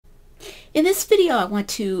In this video, I want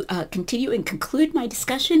to continue and conclude my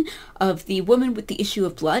discussion of the woman with the issue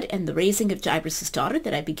of blood and the raising of Jairus' daughter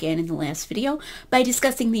that I began in the last video by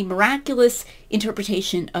discussing the miraculous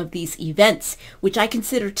interpretation of these events, which I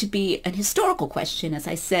consider to be an historical question, as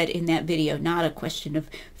I said in that video, not a question of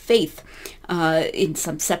faith in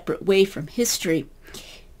some separate way from history.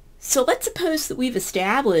 So let's suppose that we've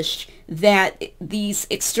established that these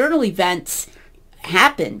external events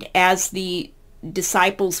happened as the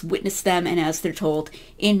disciples witnessed them and as they're told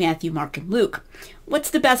in Matthew, Mark, and Luke. What's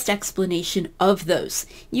the best explanation of those?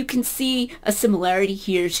 You can see a similarity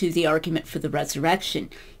here to the argument for the resurrection.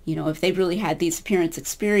 You know, if they really had these appearance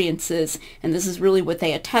experiences and this is really what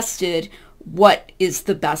they attested, what is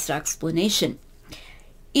the best explanation?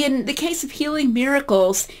 In the case of healing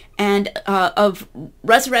miracles and of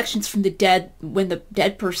resurrections from the dead, when the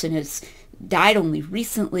dead person has died only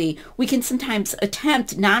recently, we can sometimes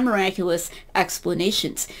attempt non-miraculous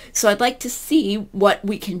explanations. So I'd like to see what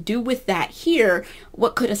we can do with that here.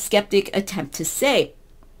 What could a skeptic attempt to say?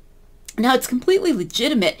 Now, it's completely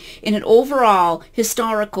legitimate in an overall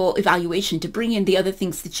historical evaluation to bring in the other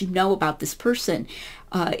things that you know about this person.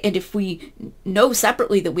 And if we know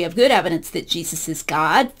separately that we have good evidence that Jesus is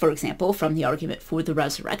God, for example, from the argument for the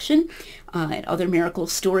resurrection and other miracle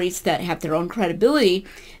stories that have their own credibility,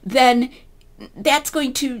 then that's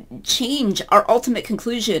going to change our ultimate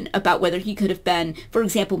conclusion about whether he could have been, for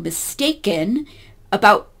example, mistaken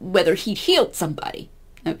about whether he'd healed somebody,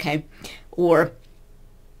 okay? Or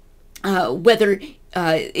whether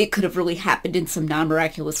it could have really happened in some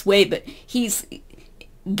non-miraculous way, but he's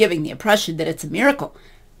giving the impression that it's a miracle.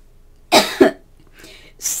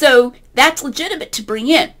 So that's legitimate to bring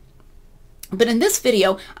in. But in this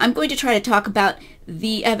video, I'm going to try to talk about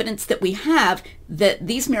the evidence that we have that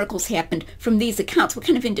these miracles happened from these accounts. What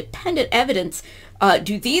kind of independent evidence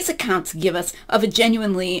do these accounts give us of a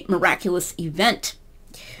genuinely miraculous event?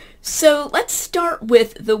 So let's start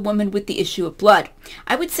with the woman with the issue of blood.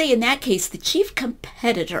 I would say in that case, the chief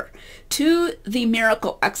competitor to the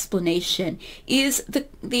miracle explanation is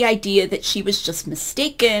the idea that she was just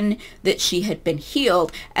mistaken, that she had been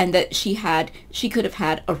healed, and that she could have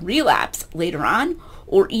had a relapse later on,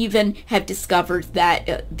 or even have discovered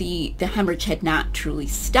that the hemorrhage had not truly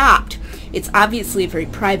stopped. It's obviously a very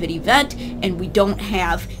private event, and we don't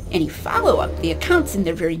have any follow-up. The accounts in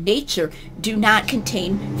their very nature do not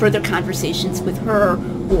contain further conversations with her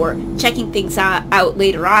or checking things out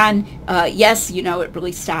later on. Yes, you know, it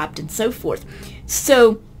really stopped and so forth.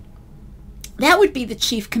 So that would be the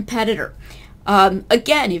chief competitor.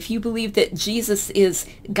 Again, if you believe that Jesus is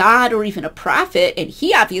God or even a prophet, and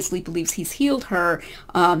he obviously believes he's healed her,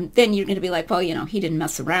 then you're going to be like, well, you know, he didn't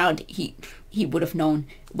mess around. He would have known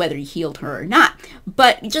whether he healed her or not.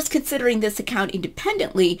 But just considering this account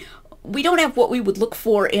independently, we don't have what we would look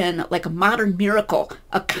for in like a modern miracle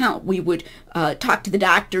account. We would talk to the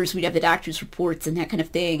doctors, we'd have the doctor's reports and that kind of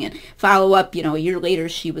thing, and follow up, you know, a year later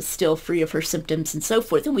she was still free of her symptoms and so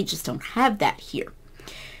forth, and we just don't have that here.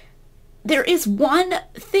 There is one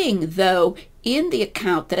thing, though, in the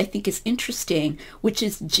account that I think is interesting, which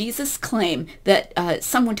is Jesus' claim that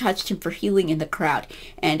someone touched him for healing in the crowd.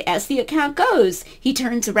 And as the account goes, he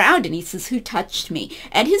turns around and he says, "Who touched me?"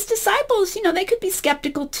 And his disciples, you know, they could be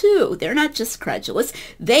skeptical too. They're not just credulous.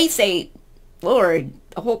 They say, "Lord,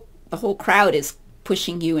 the whole crowd is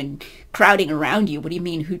pushing you and crowding around you. What do you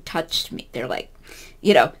mean, who touched me?" They're like,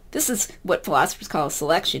 you know, this is what philosophers call a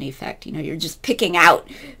selection effect. You know, you're just picking out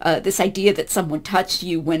this idea that someone touched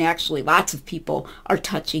you when actually lots of people are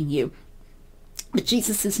touching you. But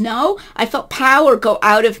Jesus says, "No, I felt power go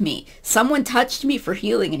out of me. Someone touched me for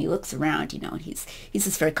healing." And he looks around, you know, and he's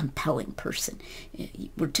this very compelling person.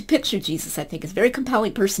 We're to picture Jesus, I think, as a very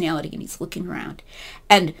compelling personality, and he's looking around.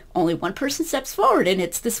 And only one person steps forward, and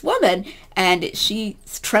it's this woman, and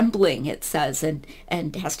she's trembling, it says, and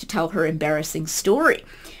has to tell her embarrassing story.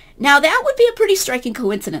 Now, that would be a pretty striking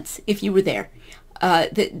coincidence if you were there,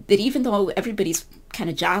 that even though everybody's kind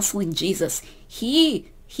of jostling Jesus, he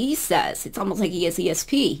says, it's almost like he has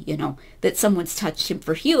ESP, you know, that someone's touched him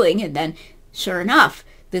for healing. And then, sure enough,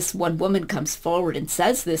 this one woman comes forward and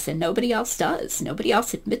says this, and nobody else does. Nobody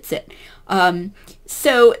else admits it.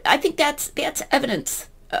 So I think that's evidence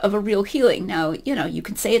of a real healing. Now, you know, you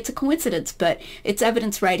can say it's a coincidence, but it's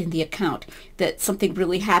evidence right in the account that something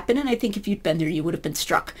really happened. And I think if you'd been there, you would have been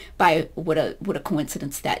struck by what a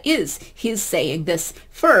coincidence that is. His saying this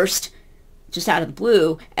first, just out of the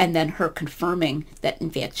blue, and then her confirming that, in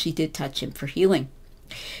fact, she did touch him for healing.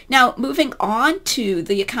 Now, moving on to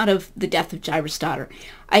the account of the death of Jairus' daughter,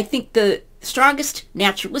 I think the strongest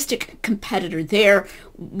naturalistic competitor there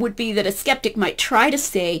would be that a skeptic might try to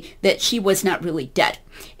say that she was not really dead.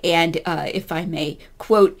 And if I may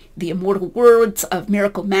quote the immortal words of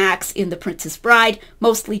Miracle Max in The Princess Bride,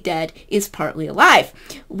 mostly dead is partly alive.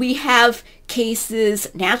 We have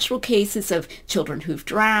cases, natural cases of children who've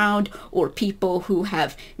drowned, or people who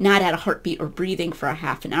have not had a heartbeat or breathing for a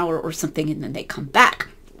half an hour or something, and then they come back.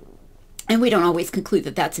 And we don't always conclude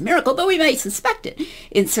that that's a miracle, though we may suspect it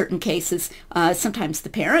in certain cases. Sometimes the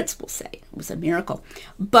parents will say it was a miracle.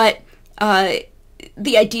 But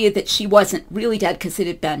the idea that she wasn't really dead because it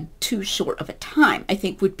had been too short of a time, I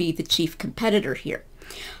think, would be the chief competitor here.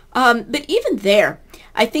 But even there,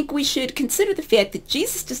 I think we should consider the fact that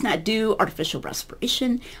Jesus does not do artificial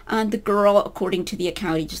respiration on the girl. According to the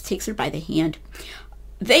account, he just takes her by the hand.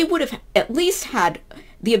 They would have at least had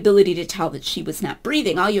the ability to tell that she was not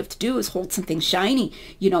breathing. All you have to do is hold something shiny,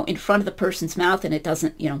 in front of the person's mouth, and it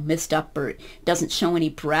doesn't, mist up, or it doesn't show any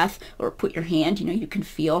breath, or put your hand, you can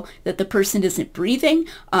feel that the person isn't breathing.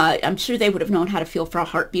 I'm sure they would have known how to feel for a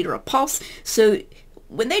heartbeat or a pulse. So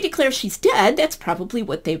when they declare she's dead, that's probably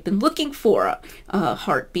what they've been looking for, a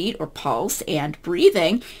heartbeat or pulse and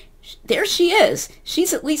breathing. There she is.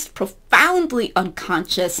 She's at least profoundly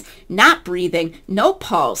unconscious, not breathing, no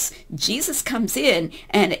pulse. Jesus comes in,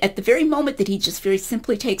 and at the very moment that he just very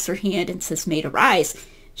simply takes her hand and says, "Maid, arise,"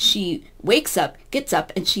 she wakes up, gets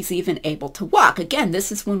up, and she's even able to walk. Again,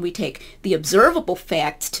 this is when we take the observable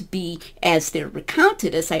facts to be as they're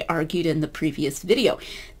recounted, as I argued in the previous video.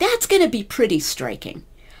 That's going to be pretty striking.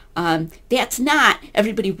 That's not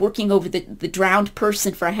everybody working over the drowned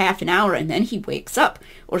person for a half an hour and then he wakes up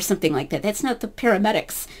or something like that. That's not the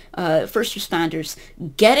paramedics, first responders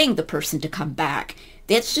getting the person to come back.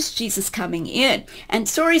 That's just Jesus coming in. And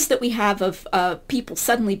stories that we have of people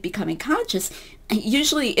suddenly becoming conscious,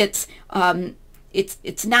 usually it's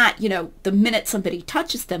not, the minute somebody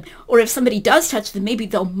touches them, or if somebody does touch them, maybe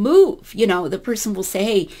they'll move. The person will say,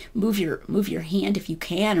 "Hey, move your hand if you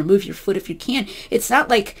can, or move your foot if you can." It's not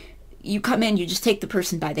like you come in, you just take the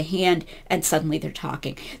person by the hand, and suddenly they're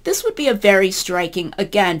talking. This would be a very striking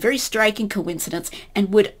coincidence,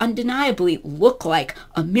 and would undeniably look like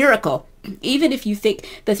a miracle. Even if you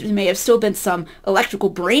think that there may have still been some electrical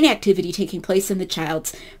brain activity taking place in the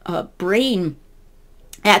child's brain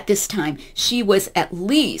at this time, she was at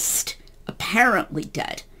least apparently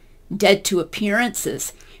dead to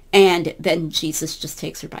appearances. And then Jesus just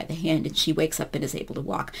takes her by the hand and she wakes up and is able to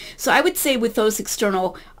walk. So I would say with those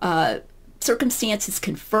external circumstances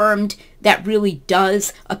confirmed, that really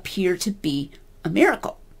does appear to be a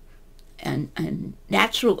miracle. And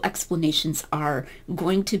natural explanations are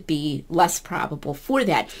going to be less probable for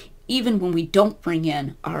that, even when we don't bring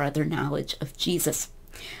in our other knowledge of Jesus.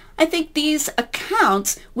 I think these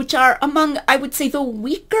accounts, which are among, I would say, the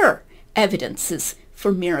weaker evidences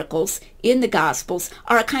for miracles in the Gospels,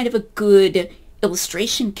 are a kind of a good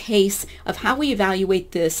illustration case of how we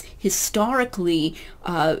evaluate this historically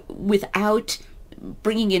without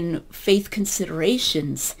bringing in faith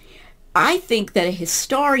considerations. I think that a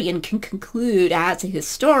historian can conclude as a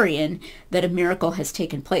historian that a miracle has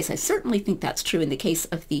taken place. I certainly think that's true in the case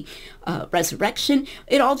of the resurrection.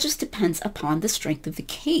 It all just depends upon the strength of the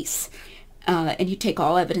case. And you take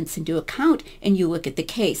all evidence into account and you look at the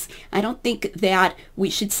case. I don't think that we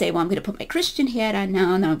should say, well, I'm going to put my Christian hat on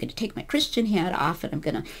now I'm going to take my Christian hat off, and I'm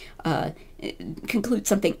going to conclude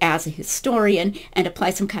something as a historian and apply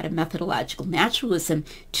some kind of methodological naturalism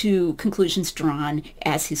to conclusions drawn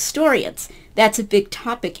as historians. That's a big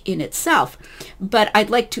topic in itself. But I'd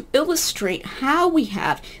like to illustrate how we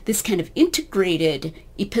have this kind of integrated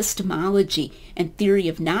epistemology and theory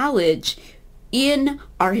of knowledge in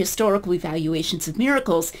our historical evaluations of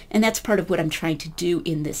miracles, and that's part of what I'm trying to do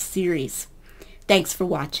in this series. Thanks for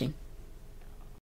watching.